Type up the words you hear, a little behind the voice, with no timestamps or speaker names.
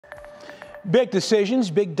Big decisions,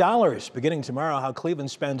 big dollars. Beginning tomorrow, how Cleveland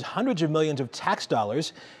spends hundreds of millions of tax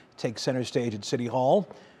dollars takes center stage at City Hall.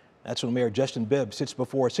 That's when Mayor Justin Bibb sits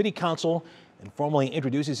before City Council and formally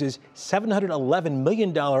introduces his $711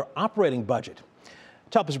 million operating budget.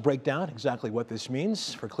 To help us break down exactly what this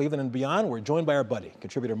means for Cleveland and beyond, we're joined by our buddy,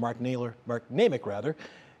 contributor Mark Naymik,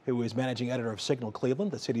 who is managing editor of Signal Cleveland,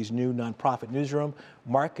 the city's new nonprofit newsroom.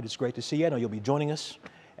 Mark, it is great to see you. I know you'll be joining us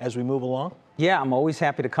as we move along. Yeah, I'm always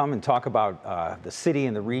happy to come and talk about the city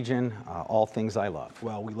and the region, all things I love.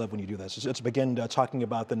 Well, we love when you do this. So let's begin talking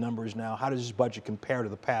about the numbers now. How does this budget compare to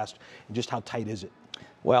the past, and just how tight is it?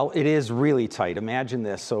 Well, it is really tight. Imagine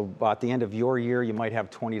this. So at the end of your year, you might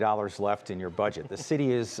have $20 left in your budget. The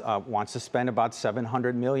city wants to spend about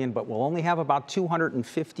 $700 million, but will only have about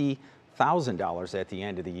 $250,000 at the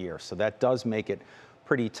end of the year. So that does make it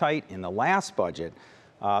pretty tight. In the last budget,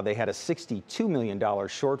 they had a $62 million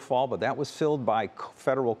shortfall, but that was filled by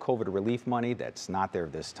federal COVID relief money. That's not there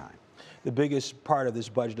this time. The biggest part of this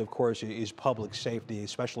budget, of course, is public safety,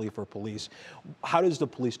 especially for police. How does the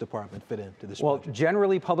police department fit into this budget? Well,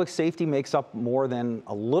 generally, public safety makes up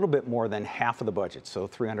a little bit more than half of the budget. So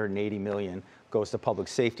 $380 million goes to public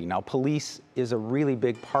safety. Now, police is a really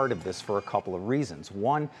big part of this for a couple of reasons.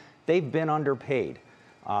 One, they've been underpaid,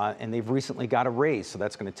 and they've recently got a raise, so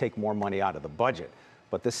that's going to take more money out of the budget.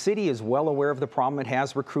 But the city is well aware of the problem it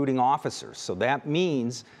has recruiting officers. So that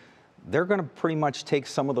means they're going to pretty much take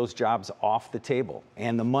some of those jobs off the table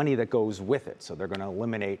and the money that goes with it. So they're going to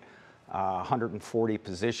eliminate 140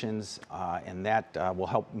 positions, and that will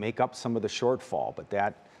help make up some of the shortfall. But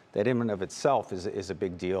that in and of itself is a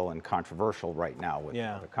big deal and controversial right now with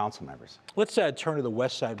the council members. Let's turn to the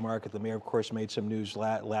West Side Market. The mayor, of course, made some news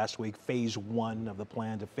last week. Phase 1 of the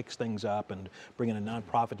plan to fix things up and bring in a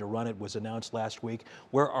nonprofit to run it was announced last week.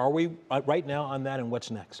 Where are we right now on that, and what's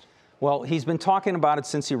next? Well, he's been talking about it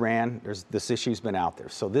since he ran. This issue's been out there.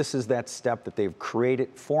 So this is that step that they've created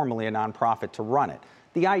formally a nonprofit to run it.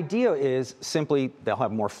 The idea is simply they'll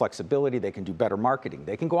have more flexibility, they can do better marketing,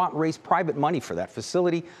 they can go out and raise private money for that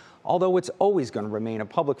facility, although it's always going to remain a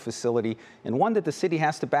public facility and one that the city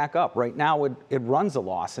has to back up. Right now it runs a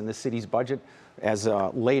loss in the city's budget, as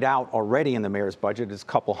laid out already in the mayor's budget, is a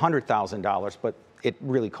couple $100,000, but it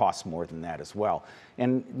really costs more than that as well.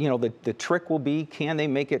 And you know, the trick will be, can they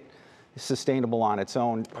make it sustainable on its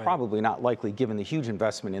own? Right. Probably not likely, given the huge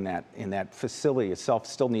investment in that facility itself.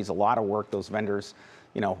 Still needs a lot of work. Those vendors,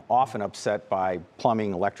 you know, often upset by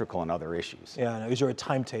plumbing, electrical, and other issues. Yeah. Is there a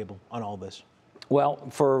timetable on all this? Well,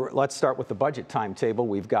 let's start with the budget timetable.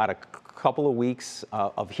 We've got a couple of weeks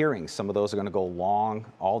of hearings. Some of those are going to go long,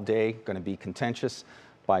 all day, going to be contentious.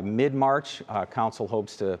 By mid-March, council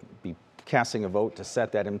hopes to be casting a vote to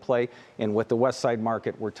set that in play. And with the West Side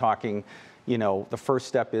Market, we're talking, you know, the first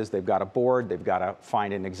step is they've got a board, they've got to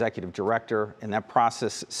find an executive director, and that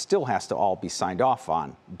process still has to all be signed off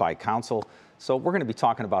on by council. So we're going to be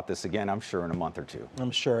talking about this again, I'm sure, in a month or two.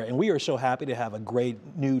 I'm sure. And we are so happy to have a great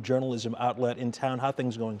new journalism outlet in town. How are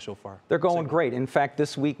things going so far? They're going great. In fact,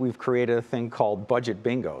 this week we've created a thing called Budget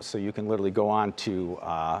Bingo. So you can literally go on to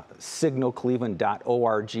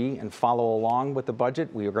signalcleveland.org and follow along with the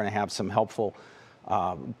budget. We are going to have some helpful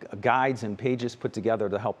guides and pages put together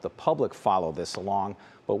to help the public follow this along.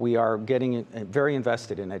 But we are getting very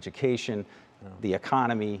invested in education, the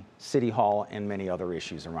economy, City Hall, and many other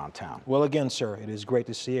issues around town. Well, again, sir, it is great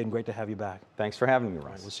to see you and great to have you back. Thanks for having me, Russ.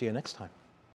 All right, we'll see you next time.